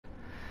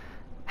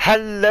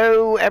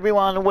Hello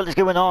everyone, what is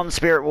going on?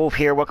 Spirit Wolf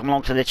here, welcome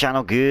along to the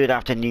channel. Good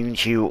afternoon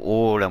to you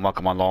all and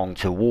welcome along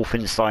to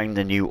Wolfenstein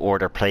The New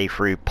Order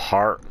playthrough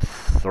part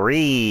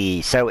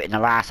 3. So in the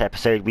last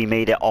episode we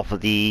made it off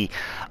of the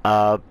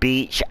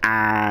beach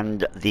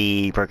and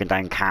the broken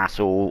down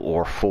castle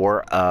or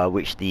fort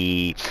which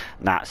the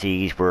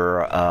Nazis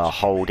were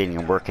holding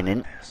and working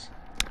in.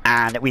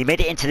 And we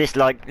made it into this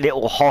like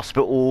little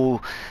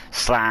hospital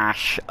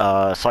slash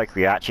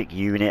psychiatric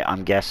unit,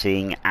 I'm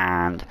guessing,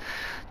 and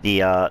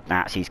the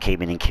Nazis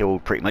came in and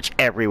killed pretty much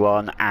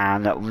everyone,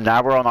 and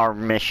now we're on our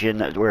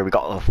mission where we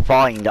got to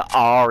find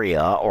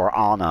Arya, or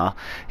Anna,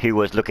 who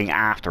was looking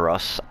after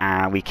us,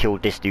 and we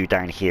killed this dude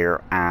down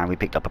here, and we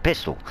picked up a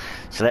pistol.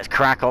 So let's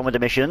crack on with the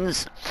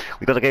missions.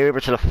 We've got to go over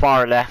to the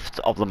far left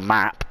of the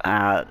map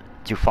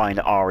to find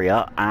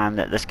Arya, and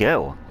let's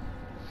go.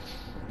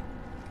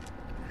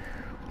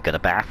 Got a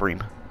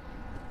bathroom.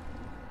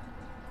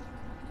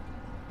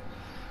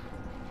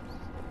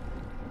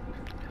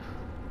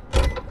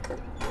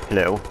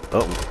 Hello.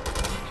 Oh.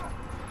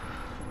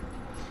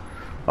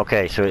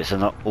 Okay, so it's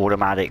an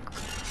automatic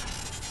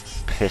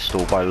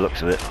pistol by the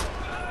looks of it.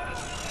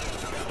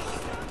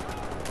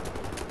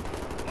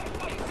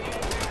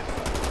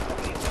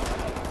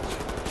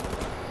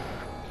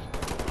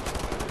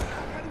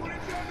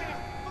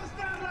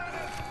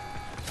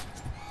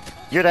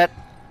 You're dead.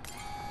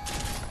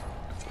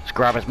 Let's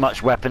grab as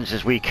much weapons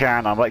as we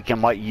can. I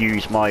might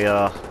use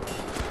my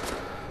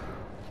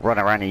run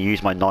around and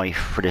use my knife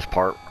for this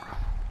part.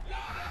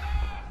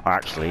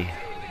 Actually,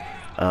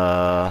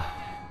 I'm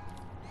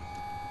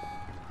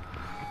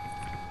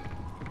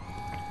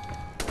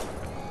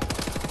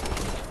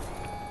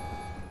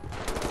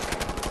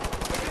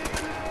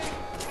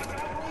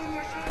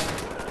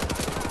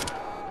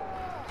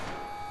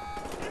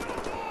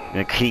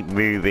gonna keep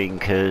moving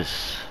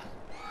because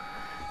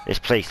this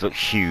place looks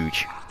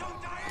huge.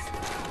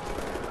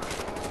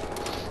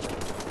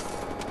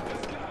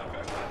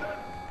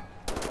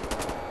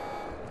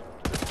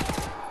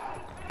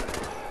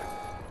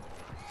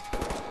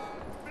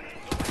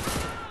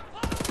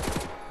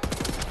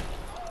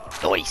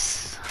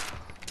 Nice.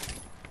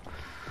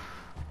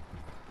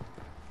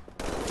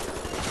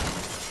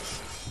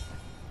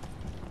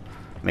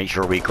 Make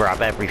sure we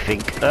grab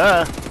everything.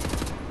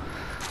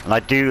 And I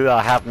do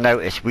have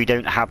noticed we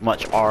don't have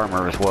much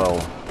armor as well.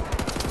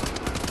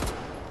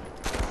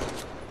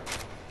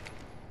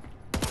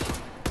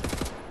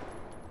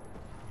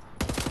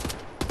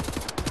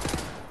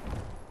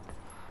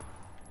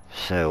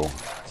 So.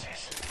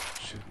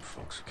 Shooting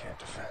folks who can't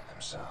defend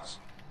themselves.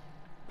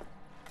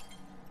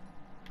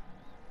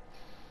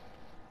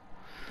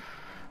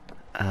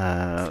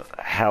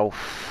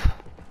 Health.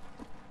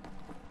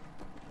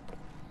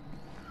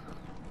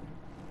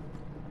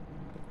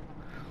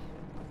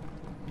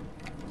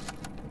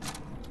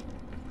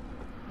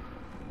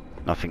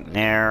 Nothing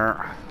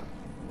there.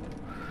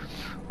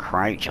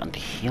 Crouch under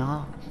here.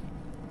 I've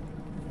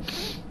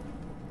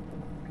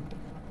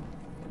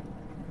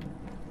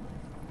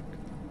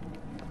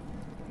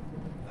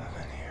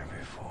been here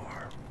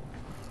before.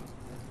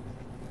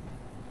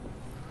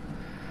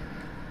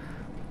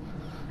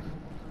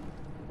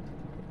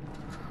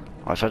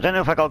 Right, so I don't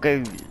know if I gotta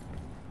go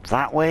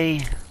that way.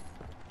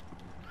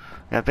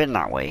 Yeah, I've been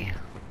that way.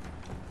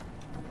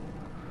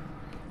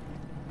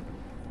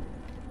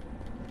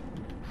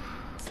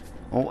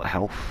 Oh,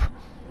 health.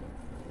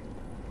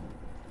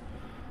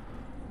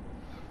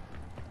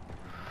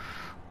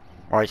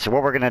 Right, so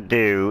what we're gonna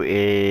do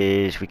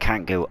is we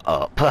can't go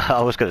up.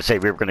 I was gonna say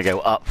we were gonna go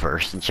up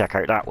first and check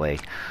out that way.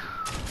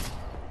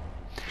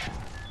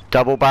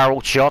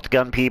 Double-barreled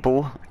shotgun,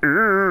 people.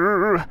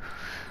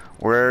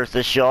 Where's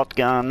the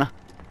shotgun?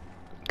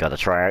 Gotta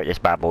try out this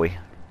bad boy.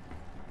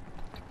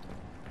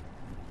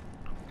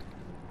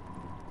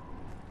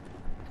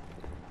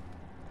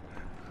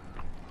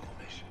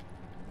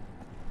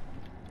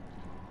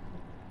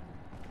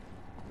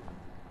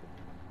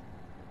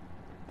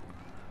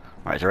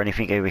 Alright, is there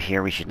anything over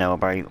here we should know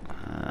about?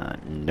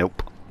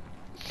 Nope.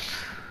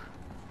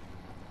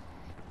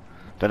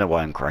 Don't know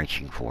what I'm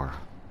crouching for.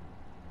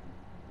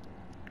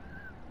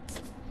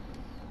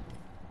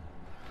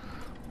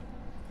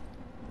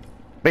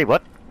 Wait,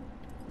 what?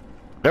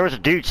 There was a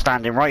dude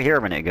standing right here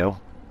a minute ago.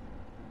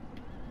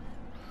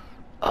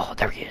 Oh,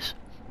 there he is.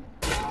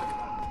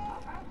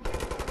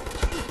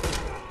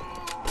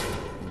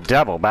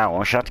 Double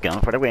barrel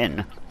shotgun for the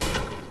win.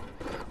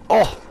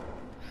 Oh!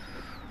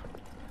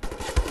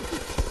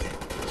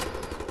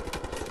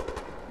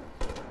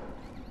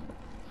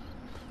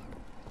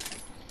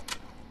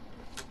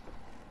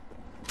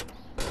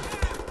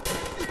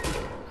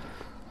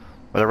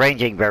 Well, the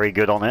range ain't very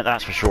good on it,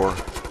 that's for sure.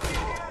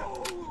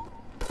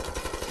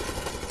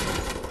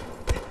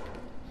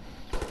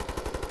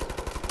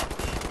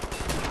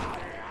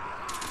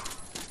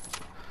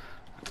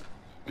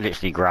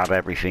 Literally grab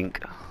everything.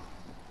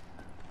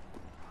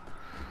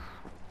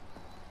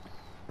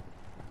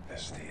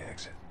 This is the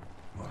exit.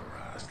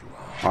 Motorized lawn.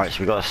 Alright,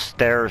 so we got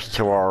stairs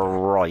to our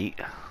right.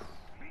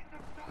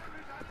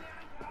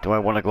 Do I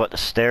want to go up the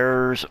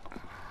stairs?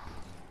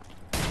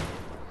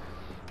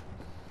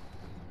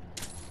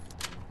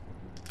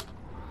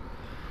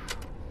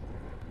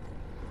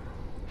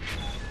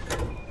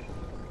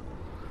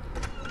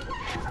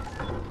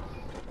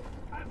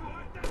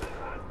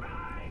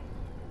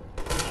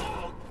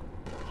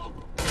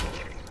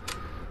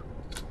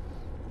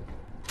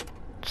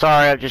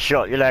 Sorry, I just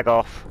shot your leg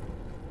off.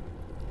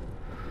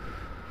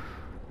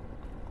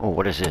 Oh,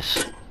 what is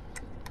this?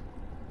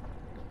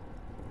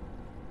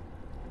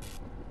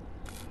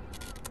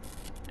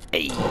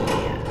 Hey.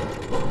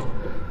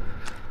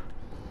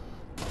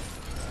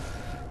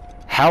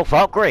 Health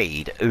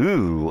upgrade.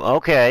 Ooh,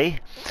 okay.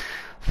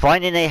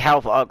 Finding a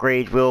health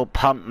upgrade will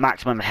pump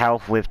maximum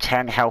health with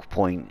 10 health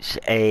points.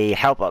 A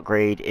health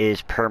upgrade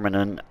is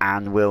permanent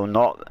and will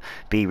not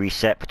be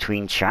reset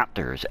between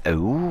chapters.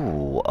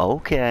 Ooh,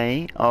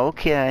 okay,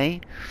 okay.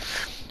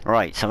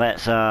 Right, so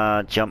let's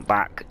jump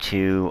back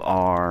to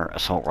our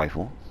assault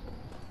rifle.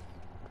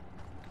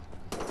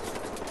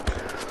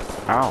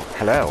 Oh,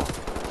 hello.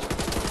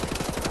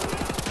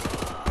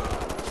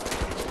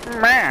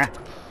 Meh.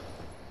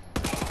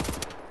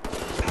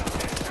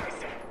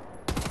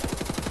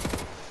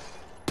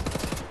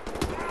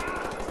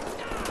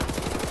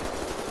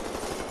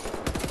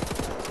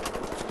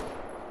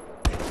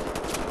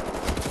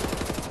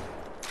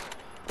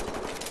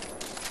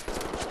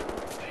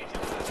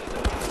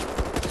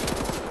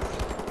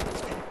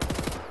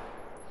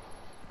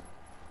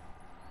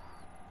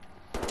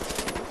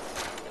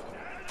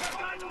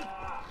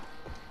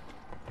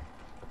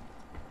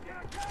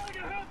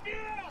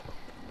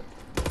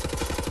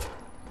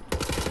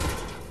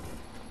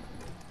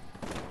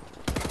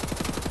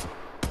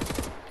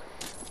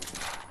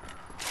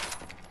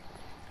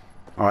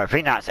 Alright, I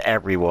think that's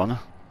everyone.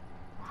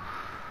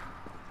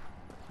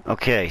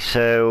 Okay,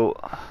 so...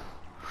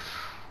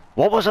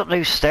 what was up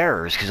those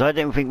stairs? Because I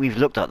don't think we've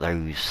looked at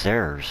those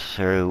stairs,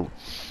 so...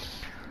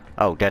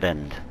 oh, dead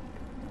end.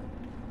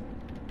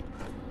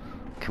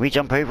 Can we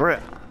jump over it?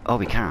 Oh,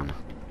 we can.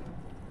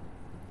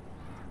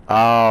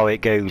 Oh,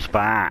 it goes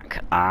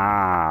back.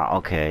 Ah,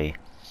 okay.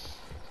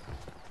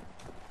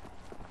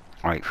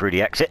 Alright, through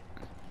the exit.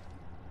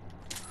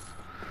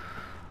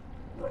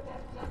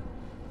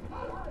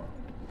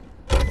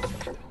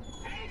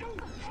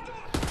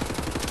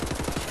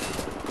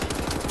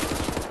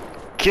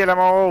 Kill them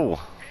all!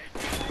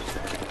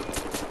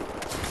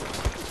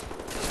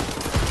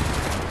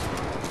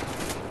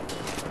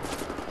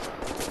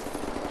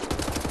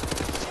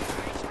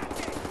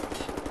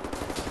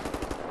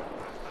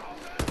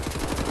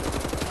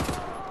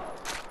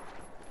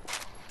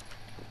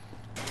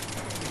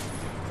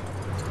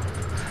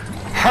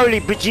 Holy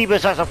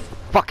bejeebus, that's a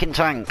fucking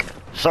tank.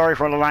 Sorry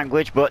for the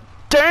language, but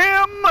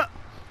damn!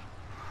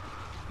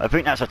 I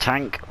think that's a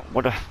tank.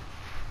 What a...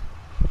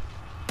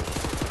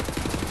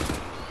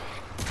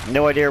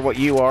 no idea what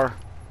you are.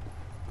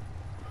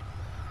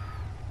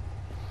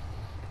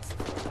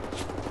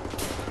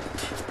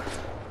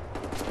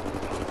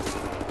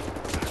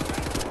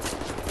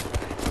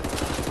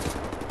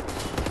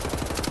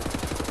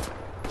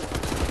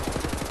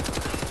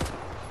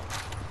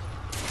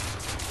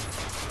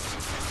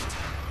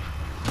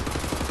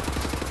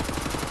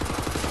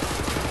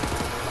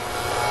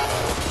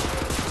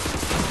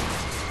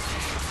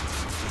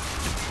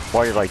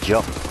 Why did I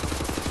jump?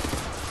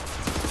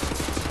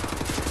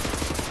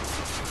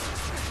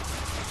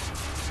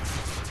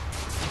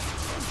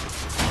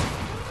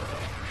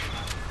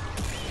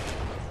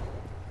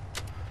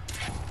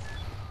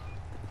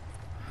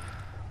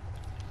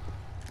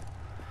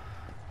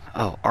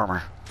 Oh,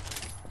 armor.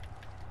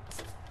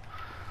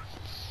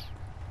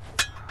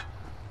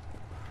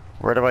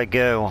 Where do I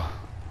go?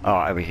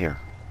 Oh, over here.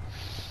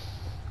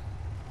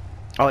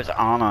 Oh, it's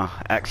on a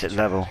exit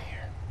level.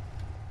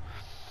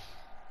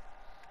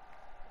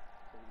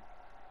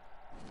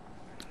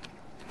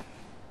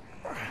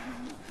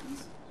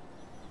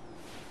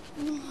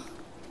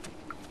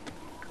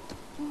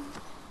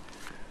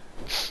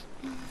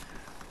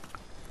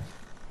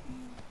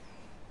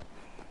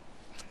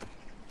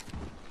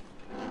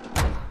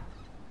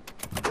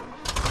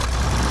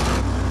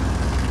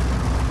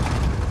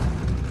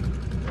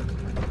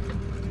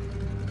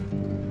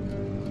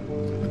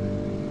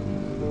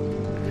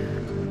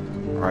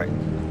 Right.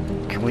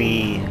 Can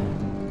we...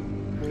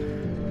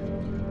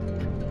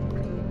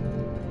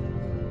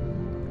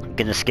 I'm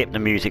gonna skip the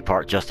music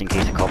part just in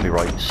case of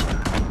copyrights.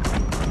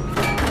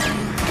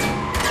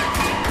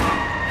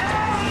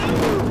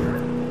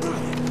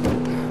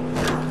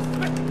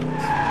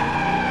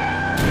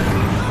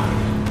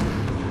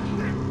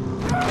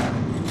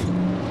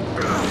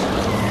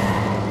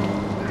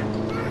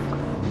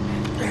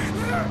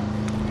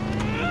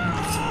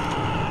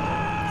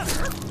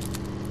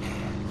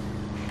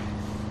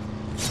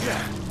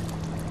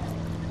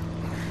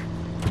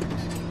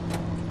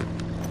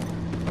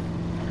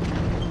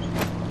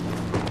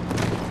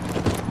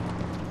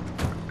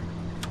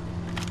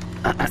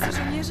 Jesteś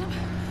żołnierzem?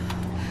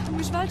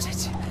 Umiesz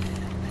walczyć?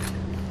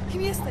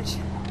 Kim jesteś?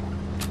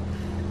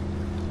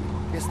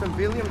 Jestem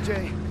William J.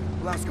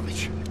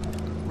 Blaskowicz,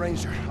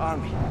 Ranger,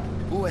 Army,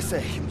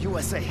 USA,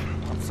 USA.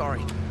 I'm sorry,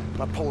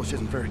 my Polish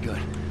isn't very good.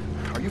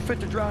 Are you fit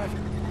to drive?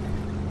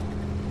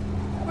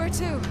 Where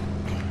to?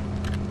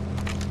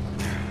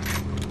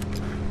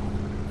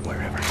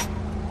 Wherever.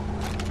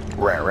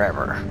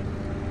 Wherever.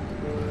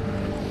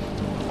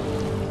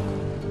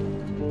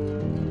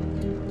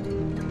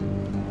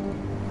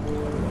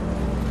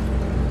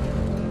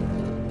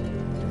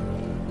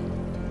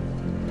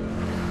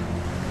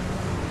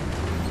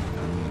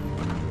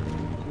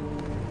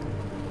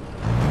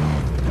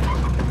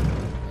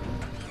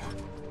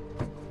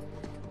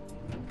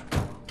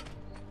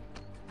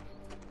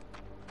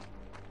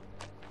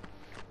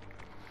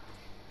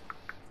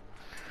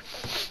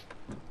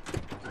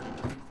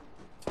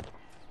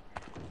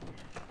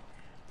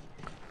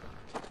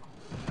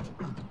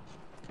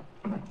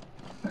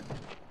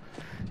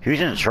 Who's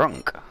in the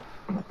trunk?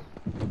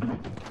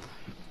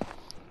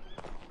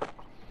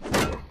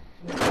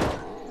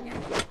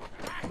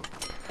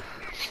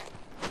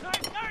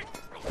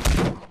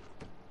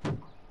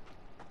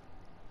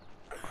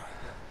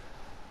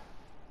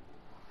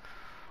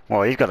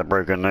 Well, he's got a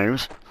broken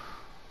nose.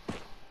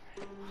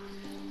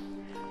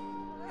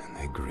 And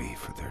they grieve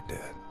for their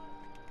dead.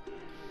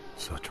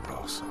 Such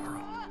raw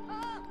sorrow.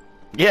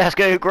 Yes,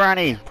 go,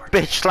 Granny!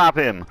 Bitch, slap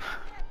him!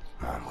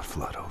 Mine would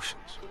flood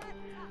oceans.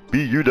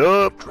 Beat you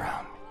up!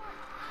 Drown me.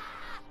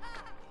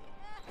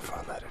 If I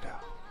let it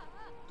out.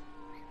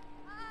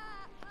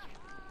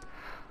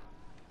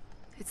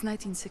 It's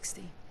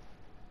 1960.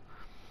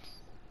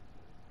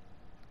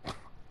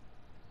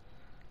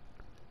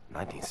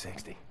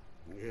 1960.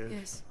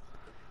 Yes.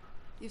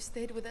 You've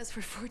stayed with us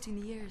for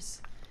 14 years.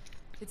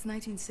 It's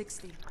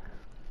 1960.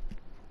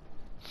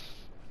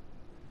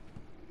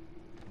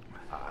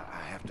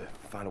 I have to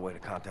find a way to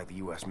contact the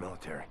U.S.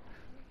 military.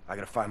 I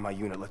gotta find my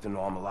unit, let them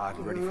know I'm alive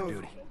and ready for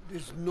duty.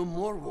 There's no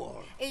more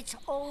war. It's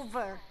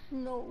over.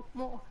 No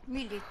more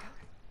military.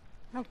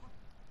 No.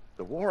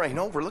 The war ain't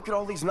over. Look at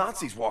all these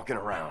Nazis walking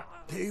around.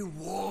 They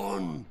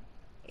won.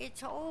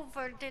 It's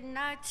over. The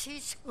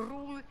Nazis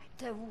rule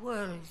the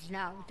world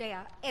now. They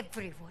are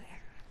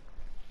everywhere.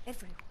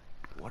 Everywhere.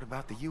 What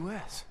about the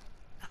U.S.?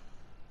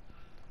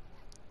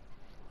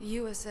 The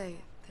USA,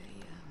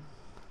 they,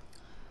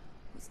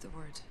 what's the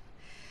word?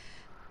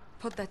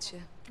 Poddacie.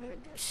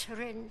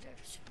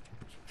 Surrenders.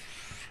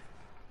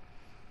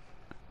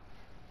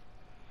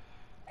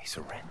 He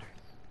surrendered.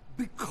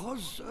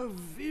 Because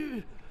of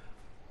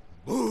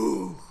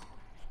Boo!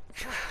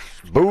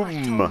 Boom!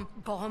 Atom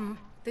bomb.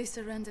 They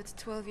surrendered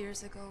 12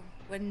 years ago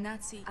when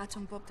Nazi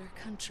atom bombed their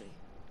country.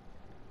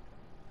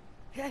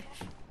 Yes.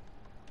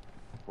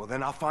 Well,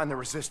 then I'll find the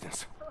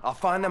resistance. I'll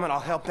find them and I'll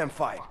help them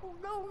fight. Oh,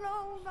 no,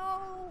 no,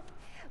 no.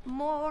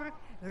 More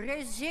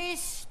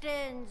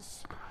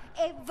resistance.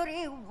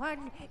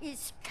 Everyone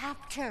is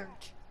captured.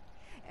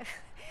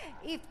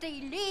 If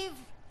they leave,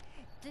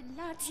 the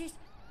Nazis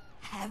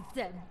have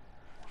them.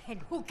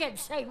 And who can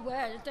say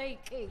where they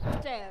keep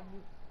them?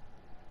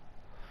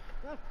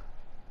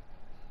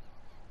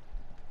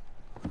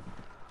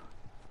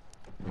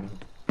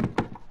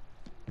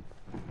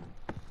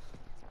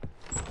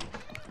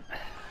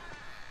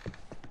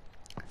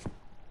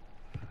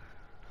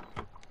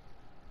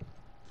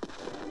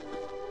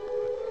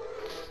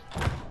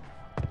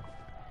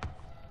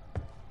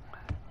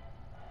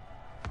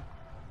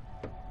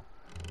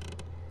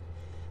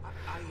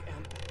 I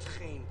am a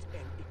trained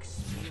and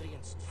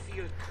experienced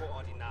field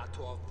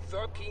coordinator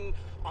working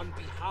on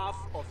behalf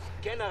of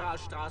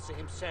Generalstrasse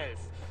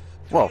himself.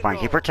 Do Well, you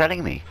thank you know for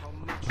telling me. how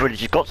much But it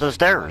just got to the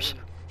stairs.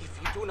 If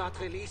you do not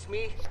release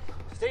me,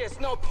 there is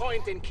no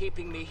point in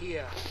keeping me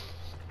here.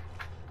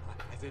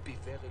 I will be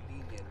very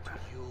lenient to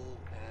you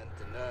and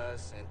the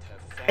nurse and her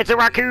family. It's a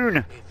raccoon!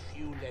 If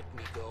you let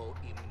me go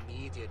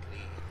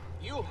immediately.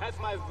 You have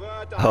my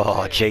word on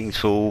Oh, this.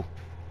 chainsaw.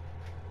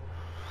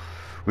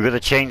 We got a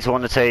chainsaw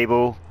on the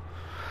table.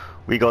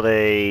 We got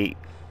a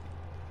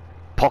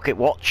pocket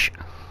watch.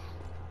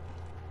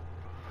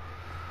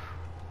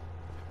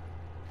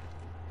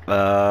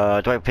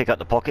 Do I pick up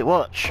the pocket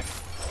watch?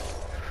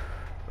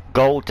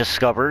 Gold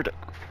discovered.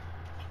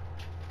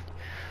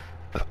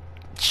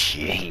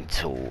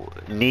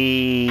 Chainsaw.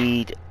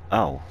 Need...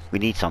 Oh, we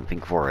need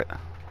something for it.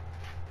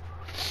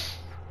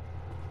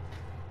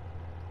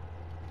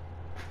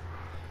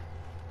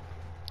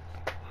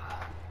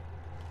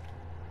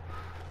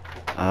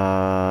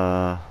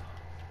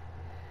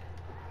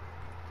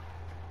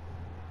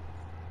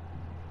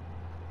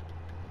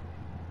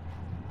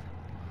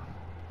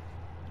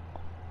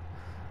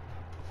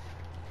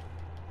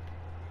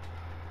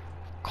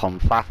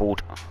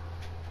 Confaffled.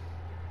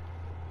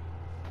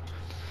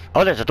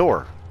 Oh, there's a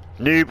door.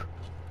 Noob.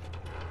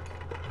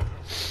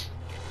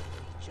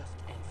 Just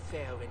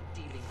unfair when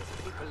dealing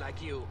with people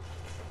like you.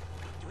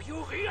 Do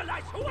you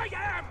realize who I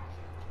am?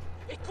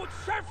 It could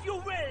serve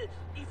you well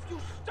if you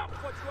stop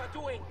what you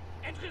are doing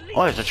and release.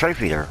 Oh, there's a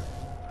trophy there.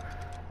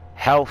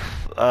 Health,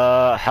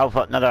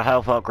 another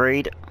health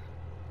upgrade.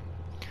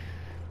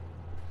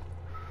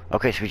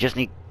 Okay, so we just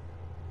need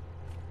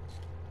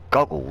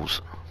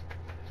goggles.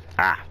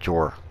 Ah,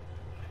 drawer.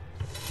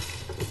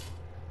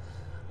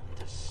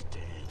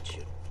 Understand,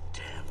 you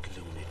damned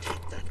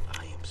lunatic, that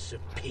I am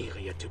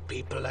superior to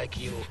people like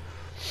you.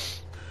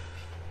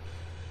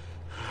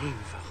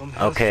 Warum hörst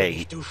du Okay.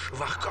 nicht, du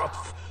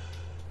Schwachkopf?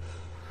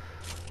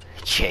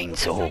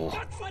 Chainsaw.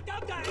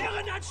 Gottverdammter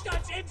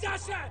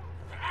Irrenanstaltsinsasse!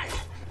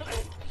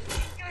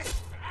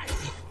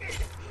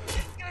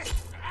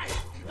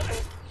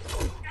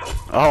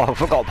 Oh, I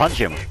forgot to punch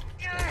him.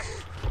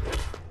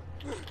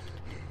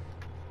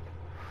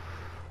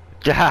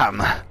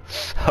 Damn! I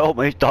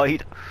almost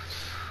died.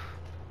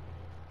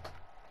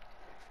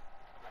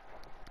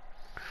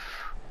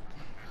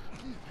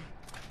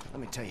 Let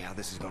me tell you how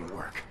this is gonna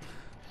work.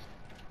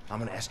 I'm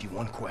gonna ask you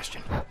one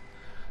question.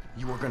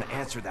 You are gonna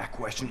answer that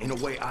question in a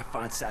way I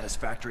find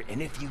satisfactory,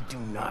 and if you do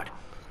not,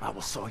 I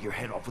will saw your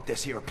head off with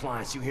this here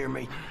appliance, you hear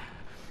me?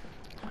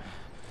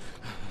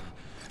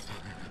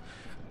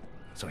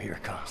 So here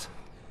it comes.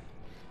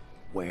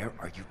 Where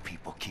are you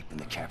people keeping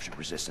the captured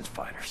resistance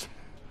fighters?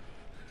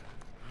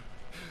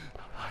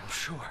 I'm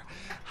sure.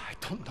 I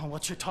don't know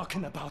what you're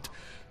talking about.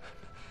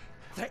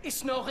 There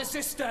is no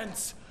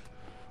resistance!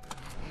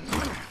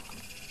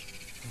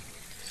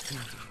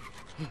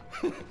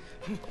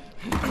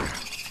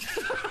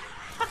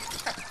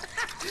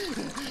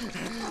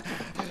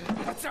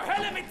 Zur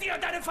Hölle mit dir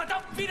und deinem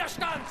verdammten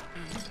Widerstand!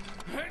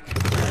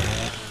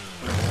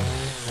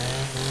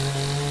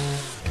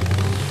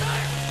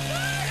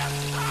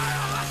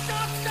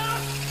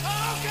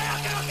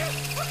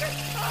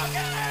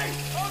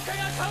 Okay,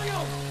 I'll tell you!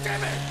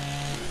 Damn it!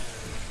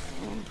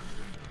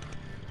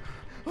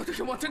 What do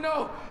you want to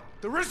know?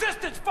 The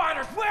resistance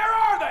fighters, where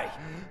are they?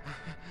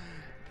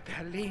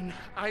 Berlin,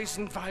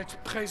 Eisenwald,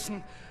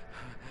 Presen.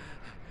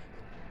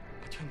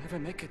 But you'll never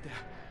make it there.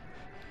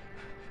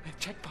 There are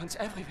checkpoints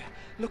everywhere.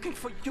 Looking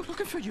for you,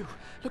 looking for you.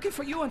 Looking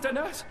for you and the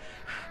nurse.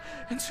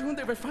 And soon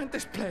they will find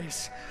this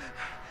place.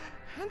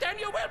 And then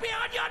you will be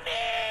on your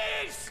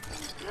knees!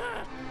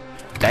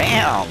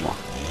 Damn!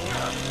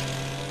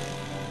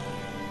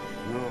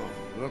 No,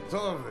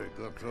 gotowy,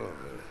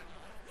 gotowy.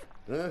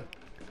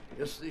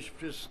 Jesteś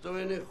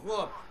przystojny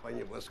chłop,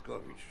 panie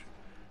Błaskowicz.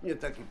 Nie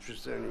taki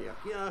przystojny jak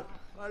ja,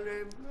 ale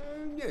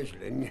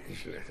nieźle,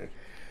 nieźle.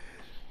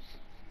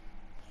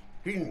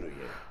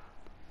 Pilnuję.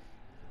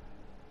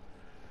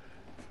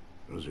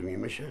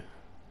 Rozumiemy się?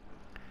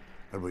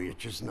 Albo ja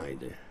cię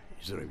znajdę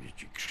i zrobię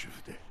ci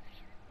krzywdę.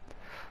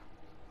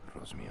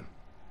 Rozumiem.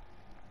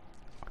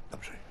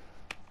 Dobrze.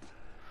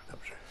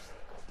 Dobrze.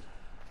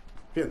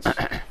 Więc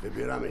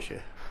wybieramy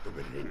się do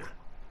Berlina.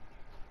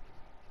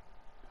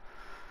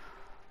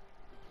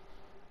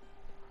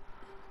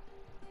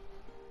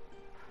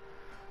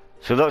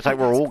 So it looks like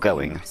we're all Ask for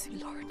going. mercy,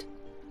 Lord,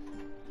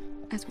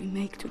 as we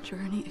make the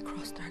journey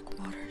across dark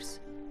waters.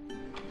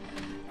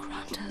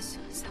 Grant us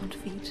sound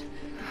feet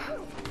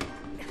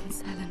and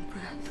silent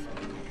breath.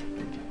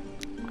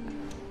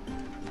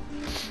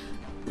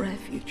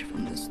 Refuge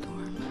from the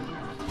storm.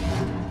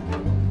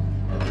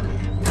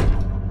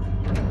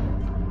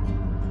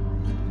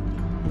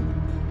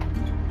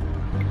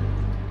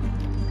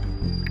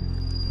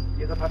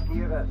 Ihre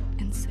Papiere.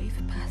 And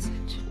safe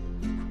passage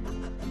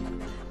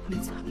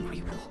amidst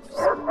hungry wolves.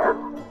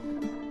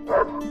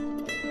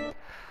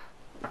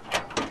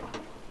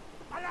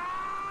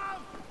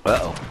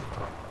 Uh-oh.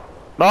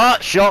 Ah,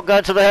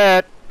 shotgun to the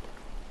head!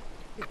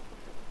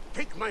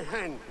 Take my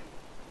hand.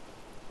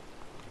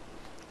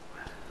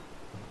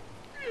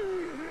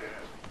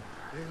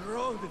 The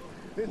road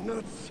is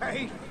not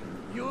safe.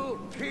 You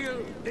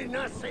kill the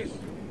Nazis.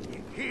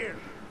 Here,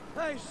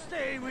 I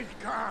stay with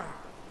Carl.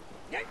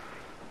 With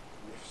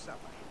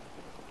somebody.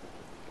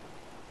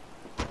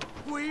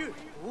 We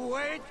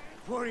wait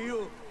for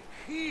you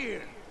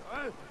here.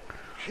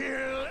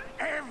 Kill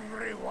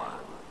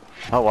everyone.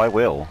 Oh, I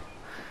will.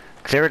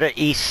 Clear the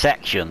east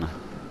section.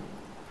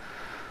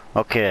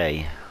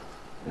 Okay.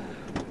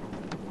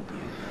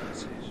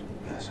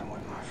 Messing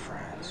with my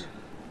friends.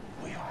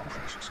 We all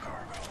precious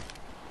cargo.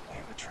 We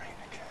have a train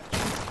to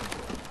catch.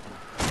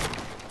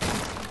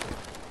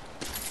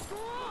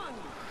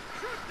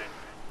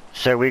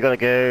 So we gotta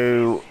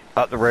go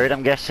up the road,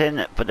 I'm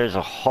guessing, but there's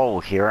a hole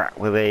here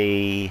with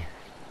a...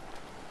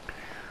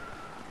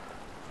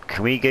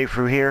 Can we go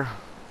through here?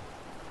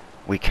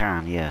 We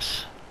can,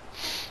 yes.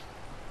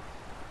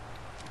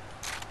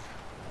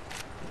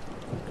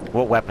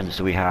 What weapons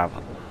do we have?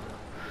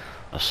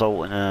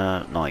 Assault and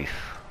a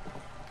knife.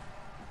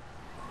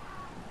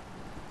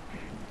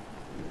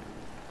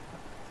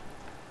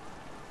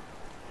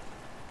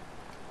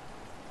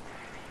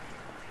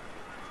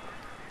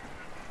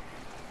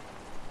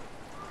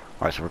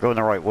 Alright, so we're going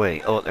the right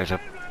way. Oh, there's a...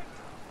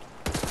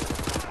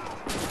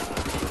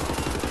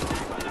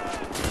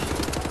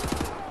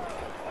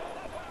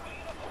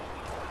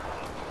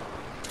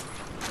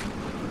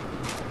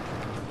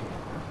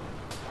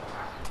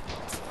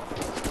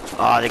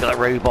 Ah, they got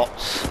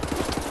robots.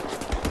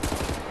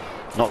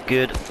 Not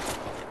good.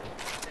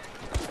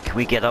 Can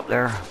we get up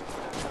there?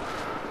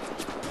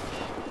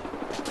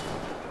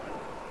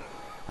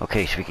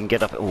 Okay, so we can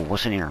get up... Oh,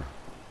 what's in here?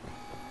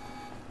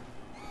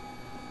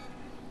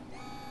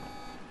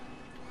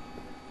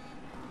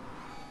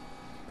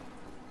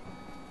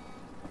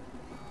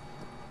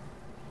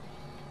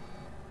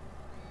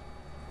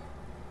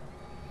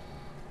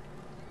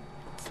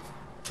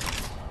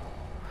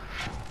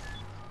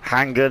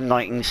 Handgun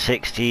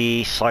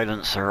 1960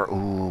 silencer.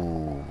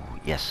 Ooh,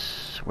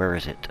 yes. Where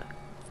is it?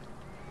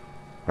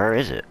 Where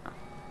is it?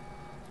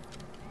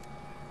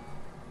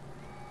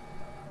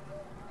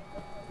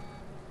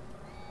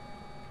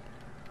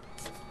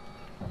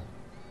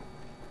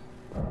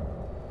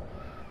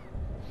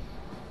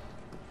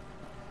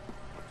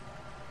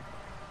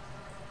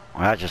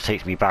 Well, that just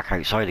takes me back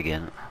outside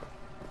again.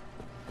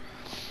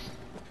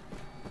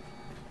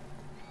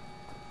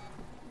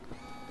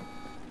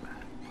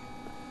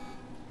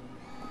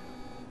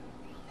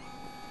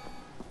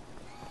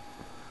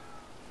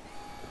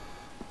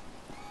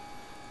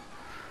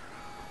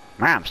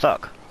 Man, I'm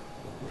stuck.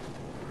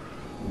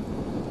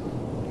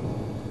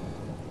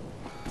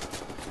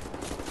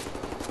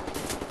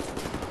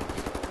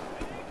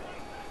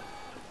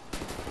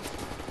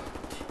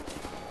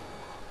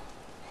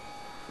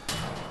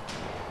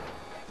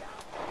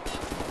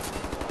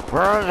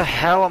 Where the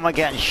hell am I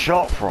getting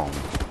shot from?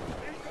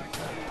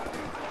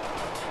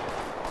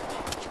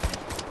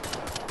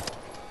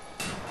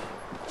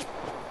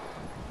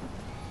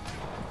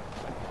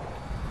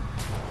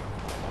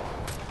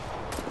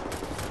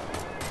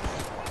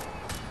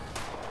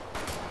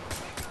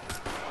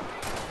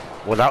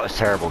 Well, that was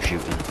terrible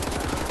shooting.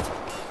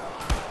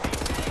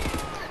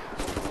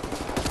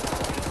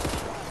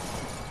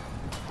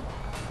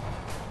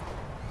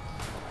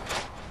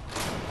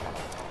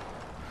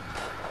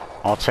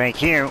 I'll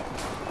take you.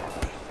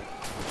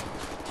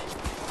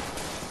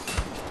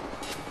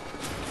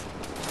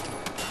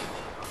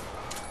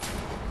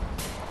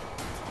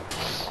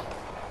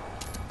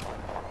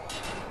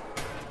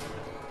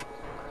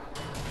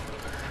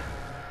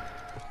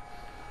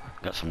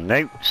 Got some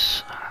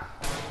notes.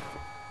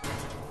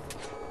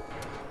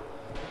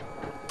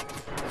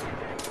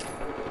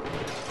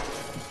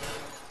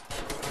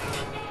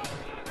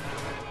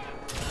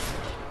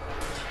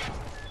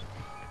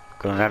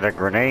 Got another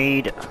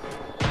grenade.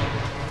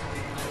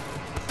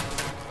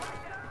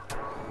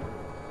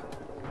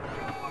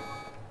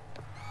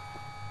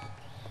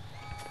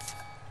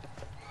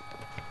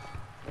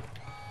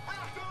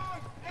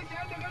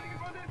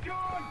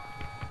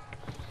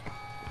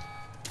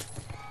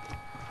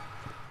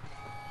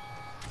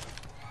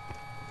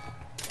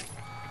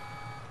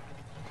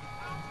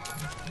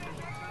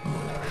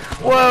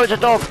 Whoa, it's a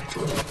dog!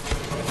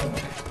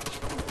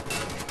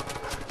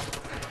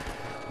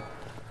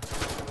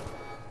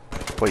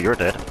 Well, you're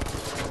dead.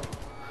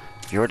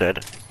 You're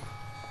dead.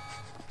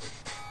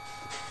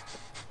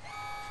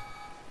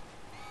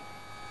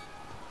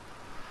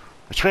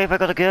 Which way have I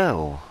got to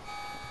go?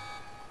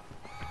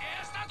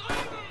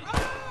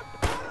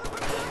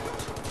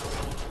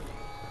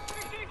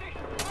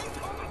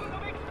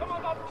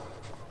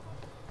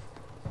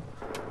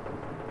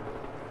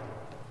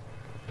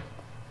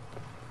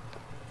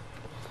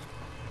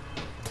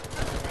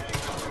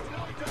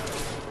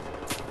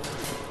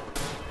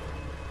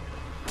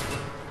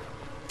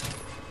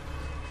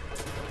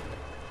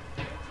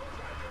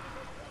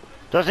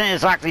 Doesn't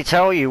exactly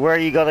tell you where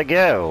you gotta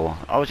go.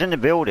 I was in the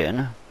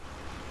building.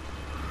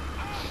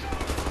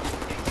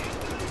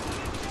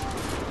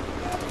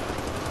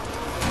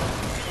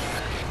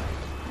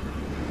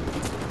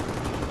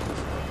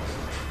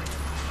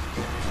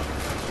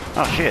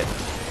 Oh shit.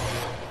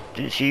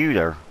 Didn't see you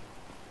there.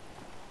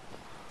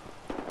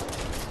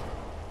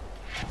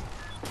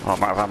 Oh,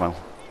 I'm out of ammo.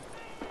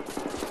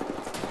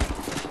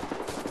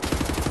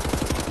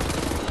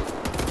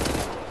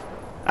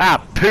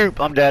 Ah,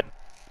 poop, I'm dead.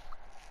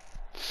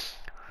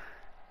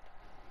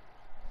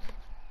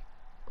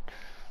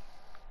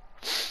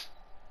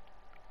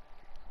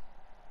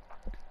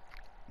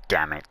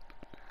 Damn it.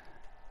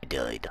 I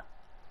died.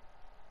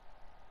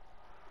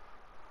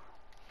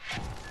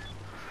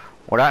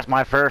 Well, that's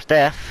my first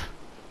death.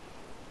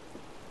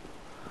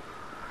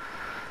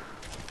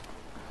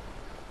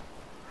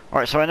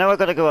 Alright, so I know I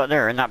gotta go out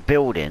there in that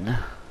building,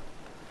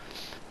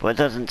 but it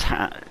doesn't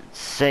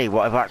say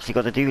what I've actually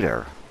got to do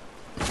there.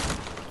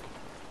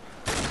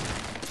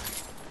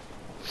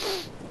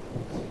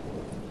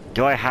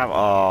 Do I have...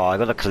 Oh, I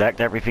gotta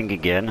collect everything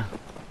again.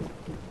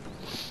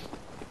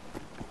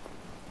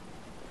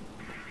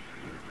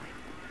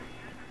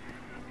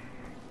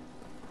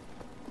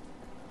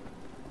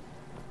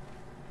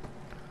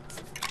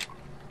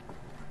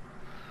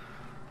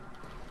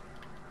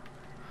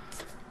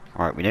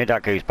 Alright, we know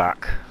that goes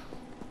back.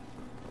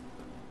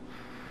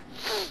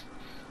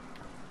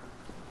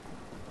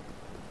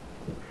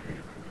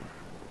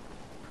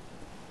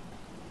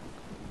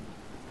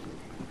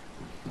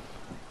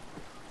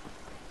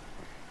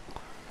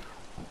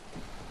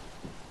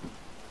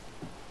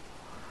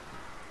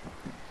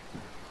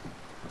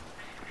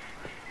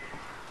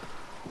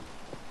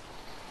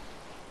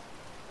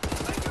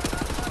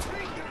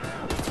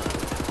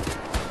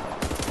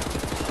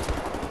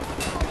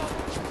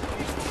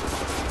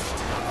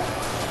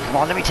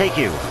 Come on, let me take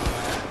you.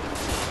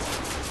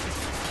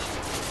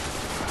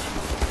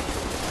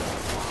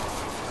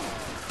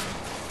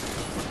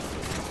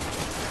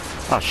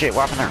 Oh shit,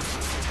 what happened there?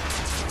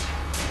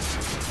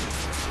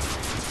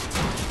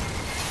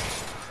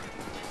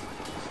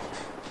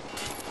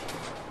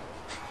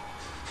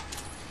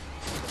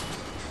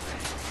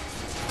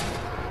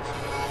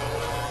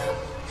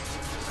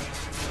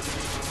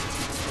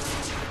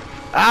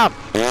 Ah!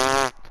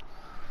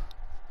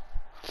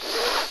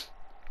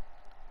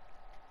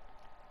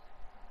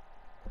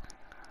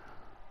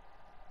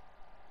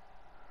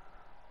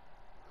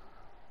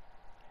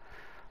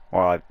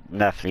 Well, I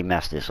definitely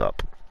messed this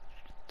up.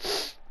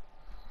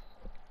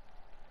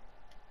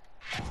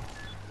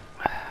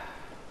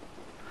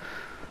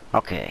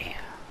 Okay.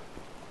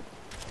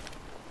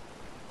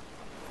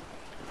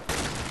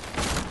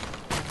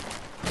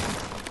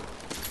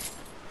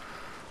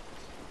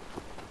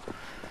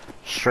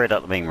 Straight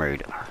up the main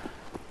road.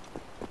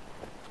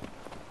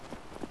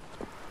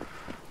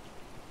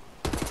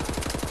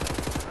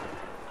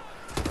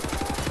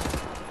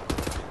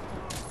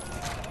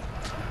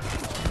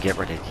 Get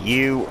rid of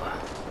you.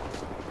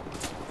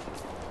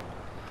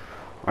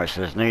 Right,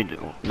 so there's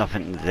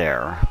nothing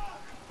there.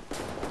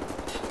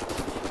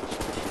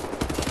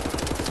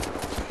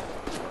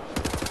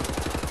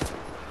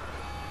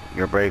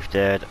 You're both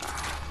dead.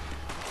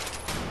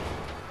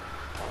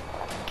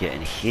 Get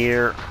in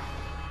here.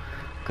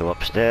 Go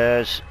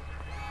upstairs.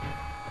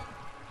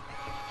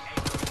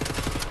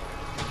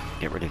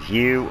 Get rid of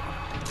you.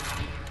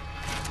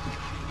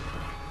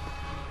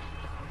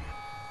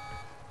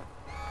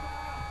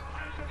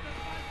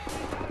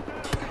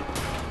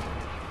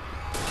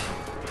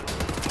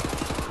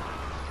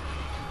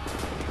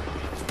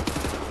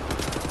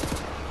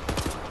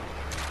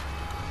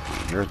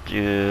 You're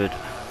dead.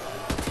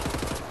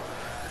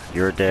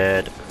 You're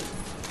dead.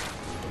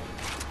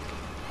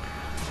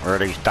 Where are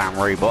these damn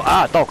robots?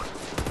 Ah, dog!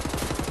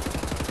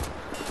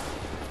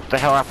 What the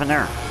hell happened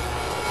there?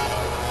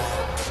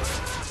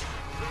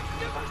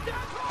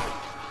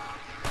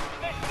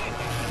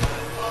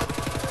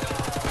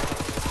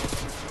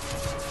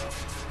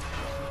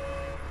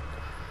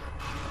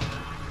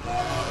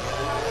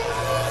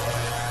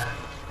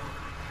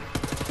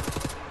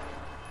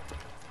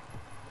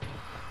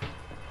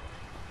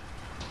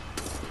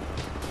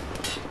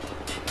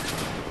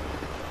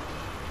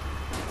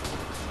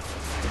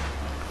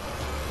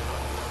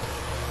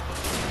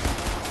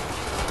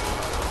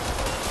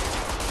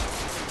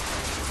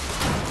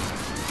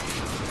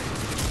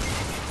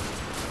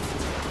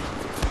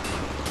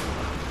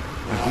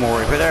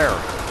 More over there.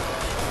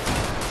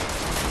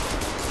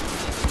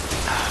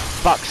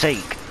 Fuck's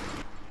sake.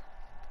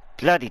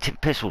 Bloody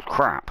pistol's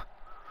crap.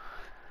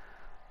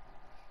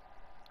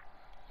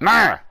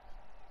 Mar!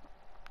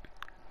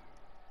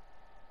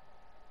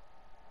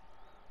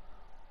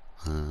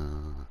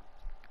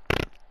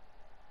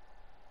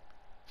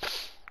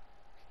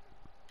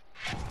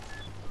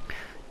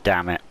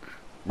 Damn it.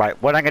 Right,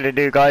 what I'm going to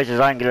do, guys, is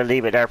I'm going to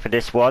leave it there for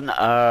this one.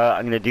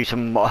 I'm going to do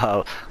some...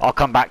 I'll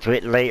come back to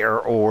it later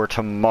or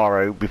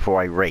tomorrow before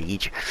I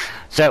rage.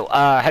 So,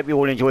 I hope you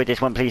all enjoyed this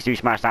one. Please do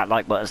smash that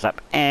like button, slap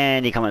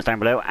any comments down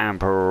below, and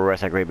press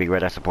that great big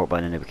red support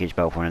button and notification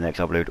bell for the next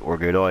upload or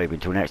go live.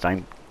 Until next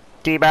time,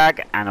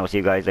 teabag, and I'll see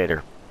you guys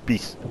later.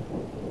 Peace.